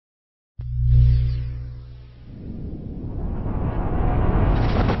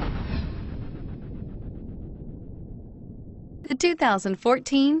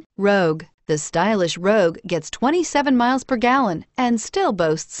2014 Rogue. The stylish Rogue gets 27 miles per gallon and still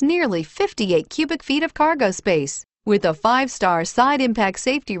boasts nearly 58 cubic feet of cargo space. With a 5-star side impact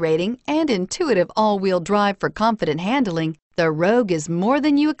safety rating and intuitive all-wheel drive for confident handling, the Rogue is more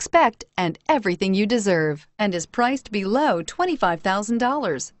than you expect and everything you deserve, and is priced below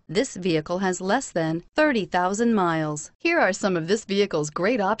 $25,000. This vehicle has less than 30,000 miles. Here are some of this vehicle's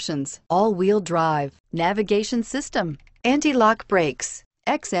great options: all-wheel drive, navigation system, anti-lock brakes,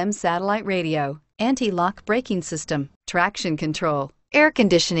 XM satellite radio, anti-lock braking system, traction control, air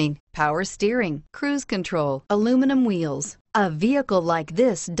conditioning, power steering, cruise control, aluminum wheels. A vehicle like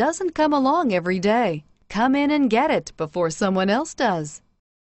this doesn't come along every day. Come in and get it before someone else does.